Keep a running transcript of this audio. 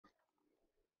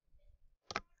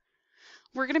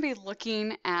we're going to be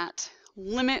looking at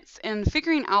limits and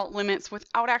figuring out limits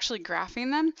without actually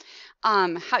graphing them,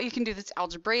 how you can do this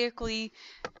algebraically,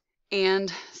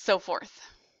 and so forth.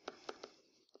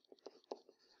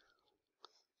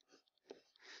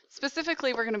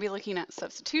 Specifically, we're going to be looking at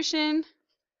substitution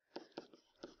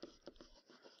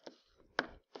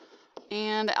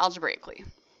and algebraically.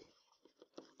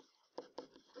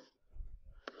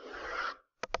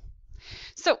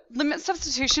 So limit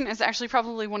substitution is actually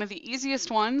probably one of the easiest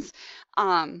ones.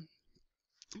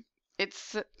 It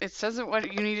says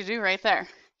what you need to do right there.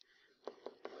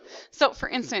 So for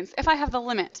instance, if I have the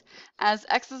limit as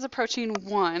x is approaching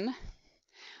 1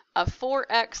 of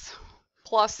 4x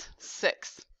plus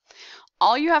 6,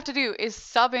 all you have to do is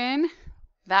sub in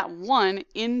that 1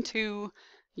 into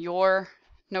your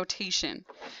notation.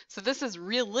 So this is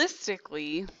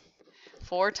realistically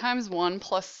 4 times 1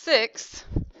 plus 6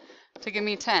 to give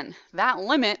me 10. That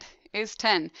limit is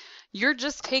 10. You're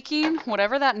just taking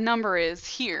whatever that number is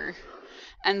here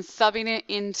and subbing it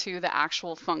into the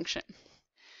actual function.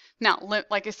 Now,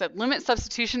 like I said, limit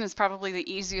substitution is probably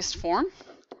the easiest form.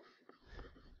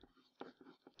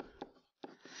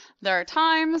 There are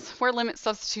times where limit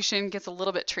substitution gets a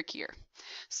little bit trickier.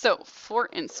 So, for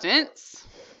instance,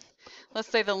 let's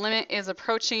say the limit is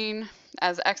approaching,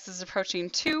 as x is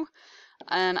approaching 2,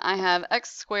 and I have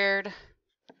x squared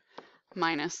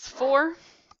minus 4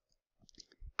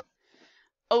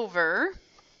 over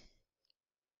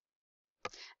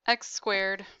x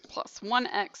squared plus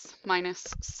 1x minus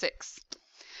 6.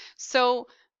 So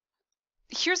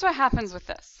here's what happens with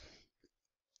this.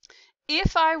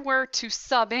 If I were to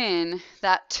sub in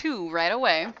that 2 right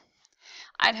away,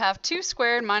 I'd have 2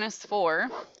 squared minus 4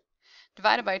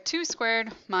 divided by 2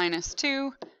 squared minus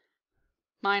 2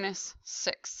 minus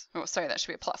 6. Oh, sorry, that should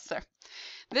be a plus there.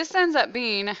 This ends up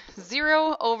being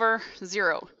 0 over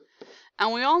 0.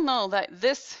 And we all know that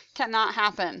this cannot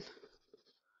happen.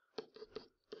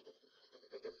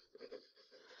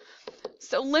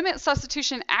 So limit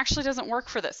substitution actually doesn't work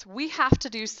for this. We have to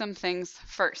do some things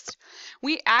first.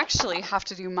 We actually have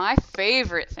to do my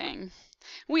favorite thing.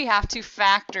 We have to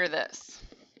factor this.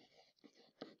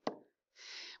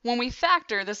 When we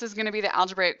factor, this is going to be the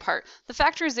algebraic part. The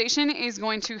factorization is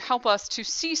going to help us to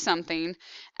see something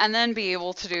and then be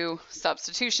able to do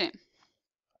substitution.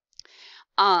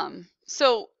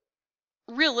 So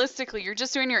realistically, you're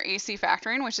just doing your AC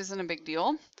factoring, which isn't a big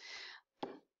deal.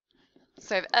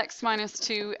 So I have x minus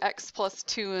 2, x plus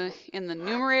 2 in the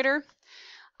numerator.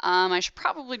 I should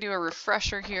probably do a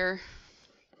refresher here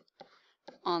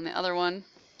on the other one.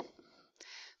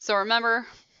 So remember,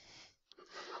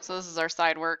 so this is our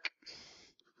side work.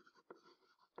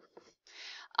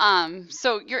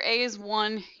 So your A is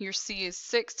 1, your C is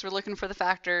 6. We're looking for the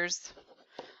factors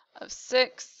of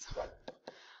 6,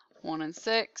 1 and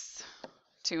 6,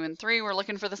 2 and 3. We're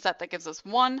looking for the set that gives us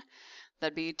 1.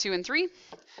 That'd be 2 and 3.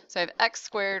 So I have x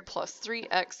squared plus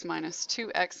 3x minus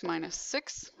 2x minus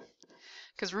 6.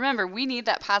 Because remember, we need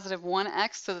that positive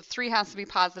 1x, so the 3 has to be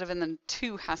positive and then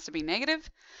 2 has to be negative.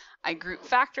 I group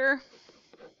factor.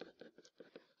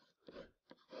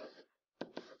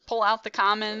 Pull out the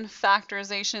common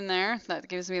factorization there. That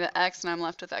gives me the x, and I'm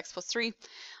left with x plus 3.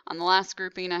 On the last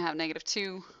grouping, I have negative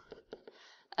 2,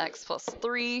 x plus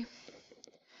 3.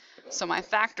 So my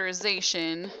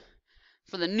factorization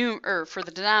for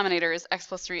the denominator is x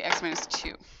plus 3, x minus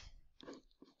 2.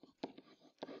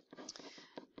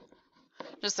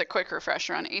 Just a quick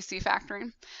refresher on AC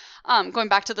factoring. Going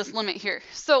back to this limit here.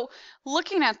 So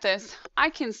looking at this, I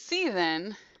can see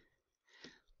then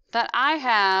that I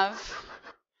have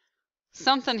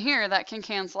something here that can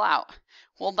cancel out.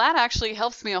 Well, that actually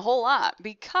helps me a whole lot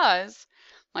because,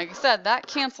 like I said, that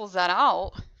cancels that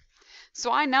out.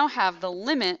 So I now have the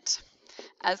limit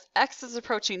as x is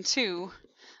approaching 2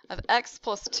 of x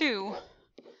plus 2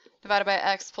 divided by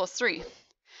x plus 3.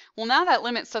 Well, now that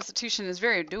limit substitution is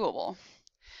very doable.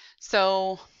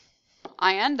 So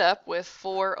I end up with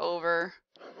 4 over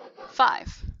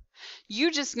 5.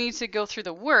 You just need to go through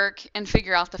the work and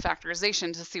figure out the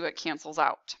factorization to see what cancels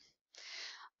out.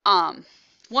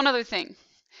 One other thing.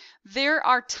 There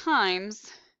are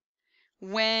times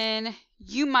when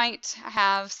you might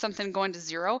have something going to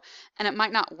 0 and it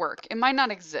might not work. It might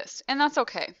not exist, and that's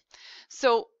okay.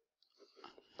 So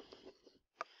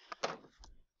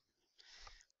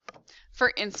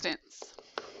for instance,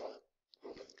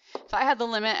 if I had the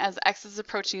limit as x is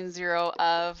approaching 0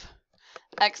 of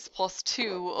x plus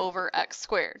 2 over x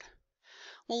squared.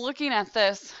 Well, looking at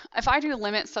this, if I do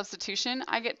limit substitution,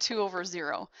 I get 2 over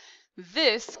 0.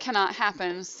 This cannot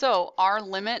happen, so our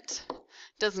limit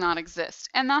does not exist,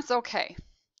 and that's okay.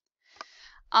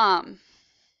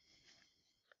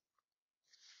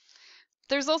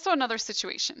 There's also another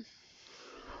situation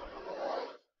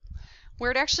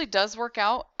where it actually does work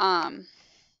out.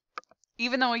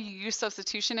 Even though you use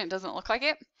substitution, it doesn't look like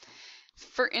it.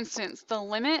 For instance, the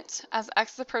limit as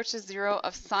x approaches 0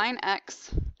 of sine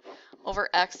x over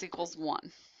x equals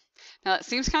 1. Now that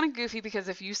seems kind of goofy because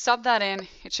if you sub that in,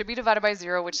 it should be divided by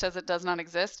 0, which says it does not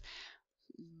exist,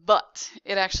 but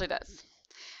it actually does.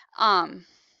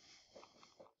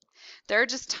 There are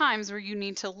just times where you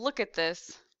need to look at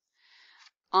this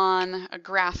on a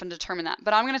graph and determine that.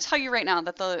 But I'm going to tell you right now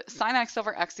that the sine x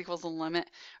over x equals the limit,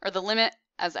 or the limit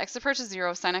as x approaches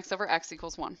 0, sine x over x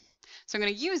equals 1. So I'm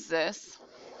going to use this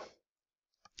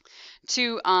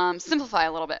to simplify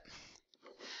a little bit.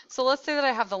 So let's say that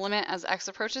I have the limit as x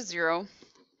approaches 0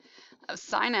 of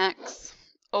sine x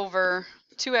over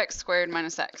 2x squared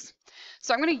minus x.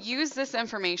 So I'm going to use this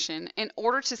information in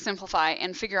order to simplify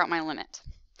and figure out my limit.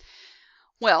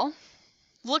 Well,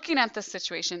 looking at this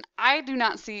situation, I do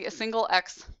not see a single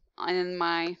x in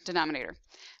my denominator.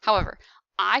 However,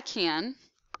 I can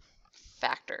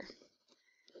factor.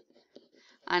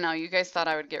 I know you guys thought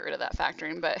I would get rid of that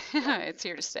factoring, but it's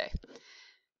here to stay.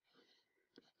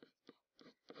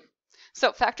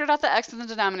 So factored out the x in the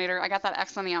denominator, I got that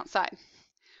x on the outside.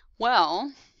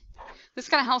 Well, this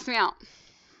kind of helps me out.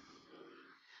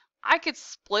 I could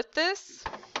split this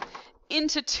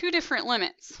into two different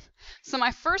limits. So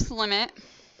my first limit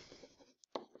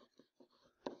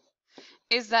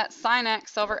is that sine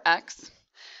x over x.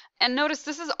 And notice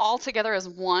this is all together as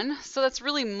 1, so that's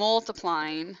really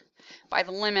multiplying by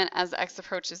the limit as x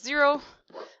approaches 0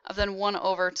 of then 1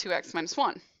 over 2x minus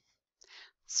 1.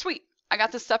 Sweet, I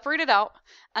got this separated out,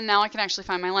 and now I can actually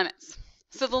find my limits.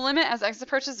 So the limit as x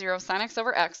approaches 0 of sine x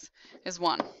over x is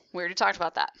 1. We already talked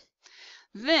about that.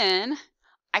 Then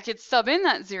I could sub in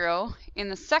that 0 in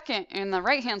the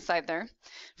right-hand side there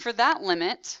for that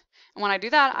limit. And when I do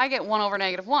that, I get 1 over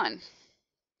negative 1.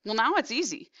 Well, now it's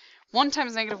easy. 1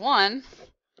 times negative 1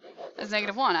 is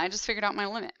negative 1. I just figured out my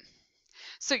limit.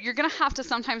 So you're going to have to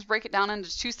sometimes break it down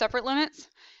into two separate limits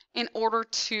in order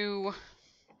to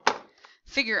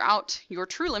figure out your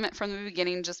true limit from the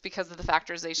beginning just because of the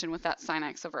factorization with that sine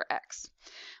x over x.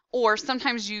 Or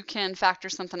sometimes you can factor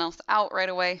something else out right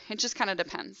away. It just kind of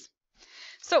depends.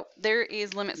 So there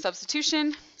is limit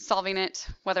substitution, solving it,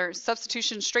 whether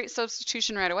substitution, straight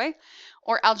substitution right away,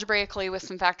 or algebraically with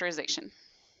some factorization.